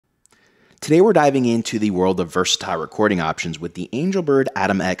Today we're diving into the world of versatile recording options with the Angelbird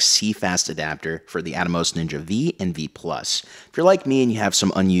ATOMX CFast Adapter for the Atomos Ninja V and V+. If you're like me and you have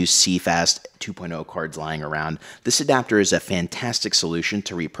some unused CFast 2.0 cards lying around, this adapter is a fantastic solution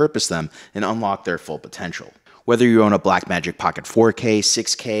to repurpose them and unlock their full potential. Whether you own a Blackmagic Pocket 4K,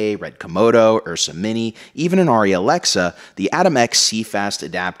 6K, RED Komodo, Ursa Mini, even an ARRI Alexa, the ATOMX CFast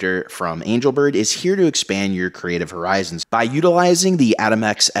Adapter from Angelbird is here to expand your creative horizons. By utilizing the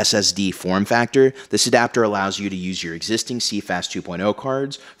ATOMX SSD form factor, this adapter allows you to use your existing CFast 2.0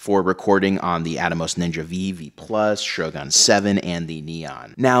 cards for recording on the Atomos Ninja V, V+, Shogun 7, and the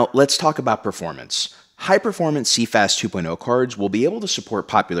Neon. Now, let's talk about performance. High-performance CFast 2.0 cards will be able to support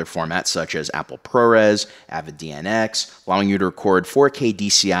popular formats such as Apple ProRes, Avid DNX, allowing you to record 4K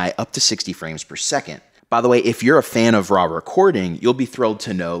DCI up to 60 frames per second. By the way, if you're a fan of RAW recording, you'll be thrilled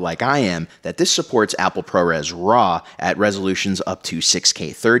to know, like I am, that this supports Apple ProRes RAW at resolutions up to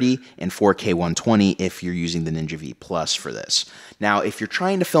 6K 30 and 4K 120 if you're using the Ninja V Plus for this. Now, if you're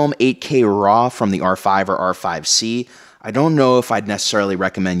trying to film 8K RAW from the R5 or R5C, I don't know if I'd necessarily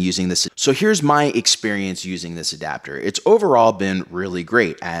recommend using this. So here's my experience using this adapter. It's overall been really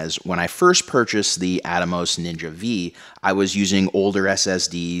great, as when I first purchased the Atomos Ninja V, I was using older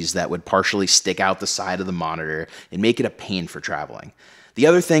SSDs that would partially stick out the side of the monitor and make it a pain for traveling. The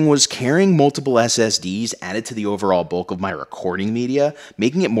other thing was carrying multiple SSDs added to the overall bulk of my recording media,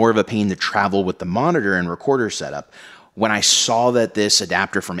 making it more of a pain to travel with the monitor and recorder setup. When I saw that this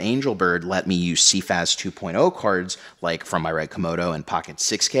adapter from Angelbird let me use CFast 2.0 cards, like from my RED Komodo and Pocket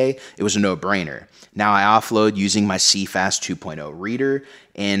 6K, it was a no-brainer. Now I offload using my CFast 2.0 reader,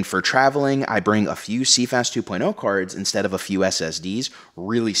 and for traveling, I bring a few CFast 2.0 cards instead of a few SSDs,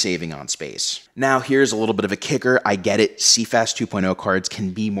 really saving on space. Now here's a little bit of a kicker. I get it, CFast 2.0 cards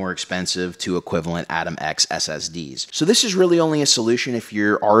can be more expensive to equivalent ATOMX SSDs. So this is really only a solution if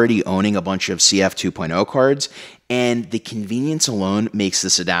you're already owning a bunch of CF 2.0 cards, and the convenience alone makes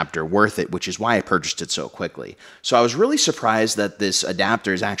this adapter worth it, which is why I purchased it so quickly. So I was really surprised that this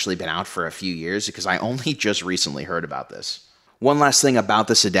adapter has actually been out for a few years because I only just recently heard about this. One last thing about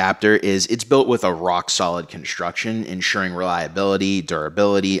this adapter is it's built with a rock-solid construction, ensuring reliability,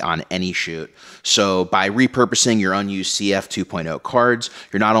 durability on any shoot. So by repurposing your unused CF 2.0 cards,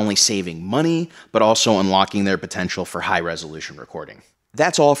 you're not only saving money, but also unlocking their potential for high-resolution recording.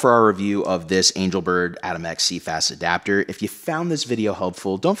 That's all for our review of this Angelbird ATOMX CFast Adapter. If you found this video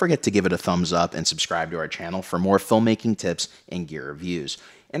helpful, don't forget to give it a thumbs up and subscribe to our channel for more filmmaking tips and gear reviews.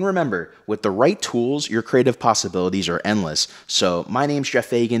 And remember, with the right tools, your creative possibilities are endless. So my name's Geoff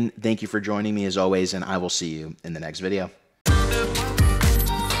Fagien. Thank you for joining me as always, and I will see you in the next video.